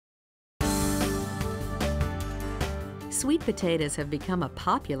Sweet potatoes have become a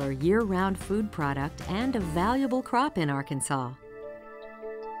popular year-round food product and a valuable crop in Arkansas.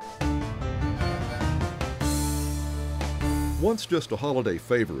 Once just a holiday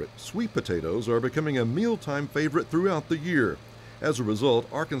favorite, sweet potatoes are becoming a mealtime favorite throughout the year. As a result,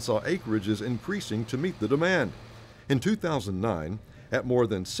 Arkansas acreage is increasing to meet the demand. In 2009, at more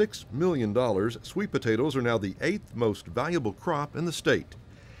than $6 million, sweet potatoes are now the 8th most valuable crop in the state.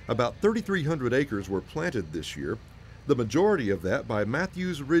 About 3,300 acres were planted this year, the majority of that by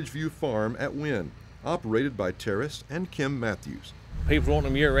Matthews Ridgeview Farm at Wynne, operated by Terrace and Kim Matthews. People want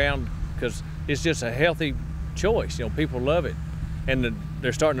them year-round because it's just a healthy choice. You know, people love it. And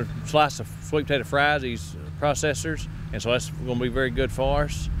they're starting to slice the sweet potato fries, these processors, and so that's going to be very good for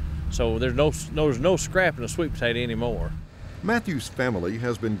us. So there's no scrap in the sweet potato anymore. Matthews' family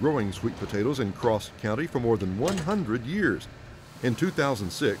has been growing sweet potatoes in Cross County for more than 100 years. In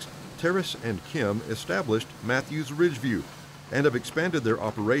 2006, Terrace and Kim established Matthews Ridgeview and have expanded their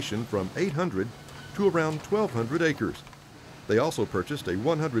operation from 800 to around 1,200 acres. They also purchased a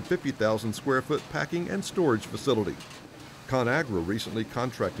 150,000 square foot packing and storage facility. ConAgra recently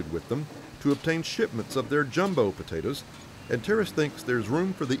contracted with them to obtain shipments of their jumbo potatoes, and Terrace thinks there's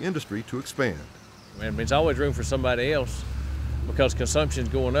room for the industry to expand. And there's always room for somebody else because consumption's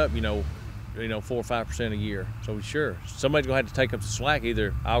going up, 4 or 5% a year. So sure, somebody's gonna have to take up the slack.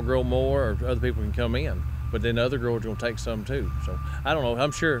 Either I'll grow more or other people can come in, but then the other growers are gonna take some too. So I don't know,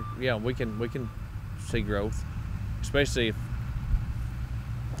 I'm sure, we can see growth, especially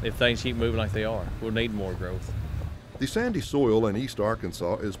if things keep moving like they are. We'll need more growth. The sandy soil in East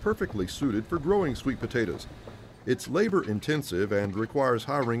Arkansas is perfectly suited for growing sweet potatoes. It's labor intensive and requires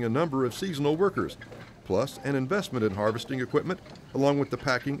hiring a number of seasonal workers, plus an investment in harvesting equipment along with the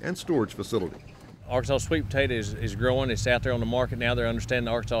packing and storage facility. Arkansas sweet potato is growing. It's out there on the market now. They're understanding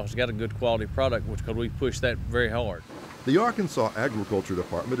Arkansas has got a good quality product, because we push that very hard. The Arkansas Agriculture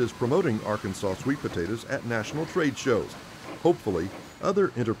Department is promoting Arkansas sweet potatoes at national trade shows. Hopefully,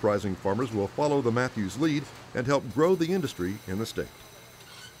 other enterprising farmers will follow the Matthews lead and help grow the industry in the state.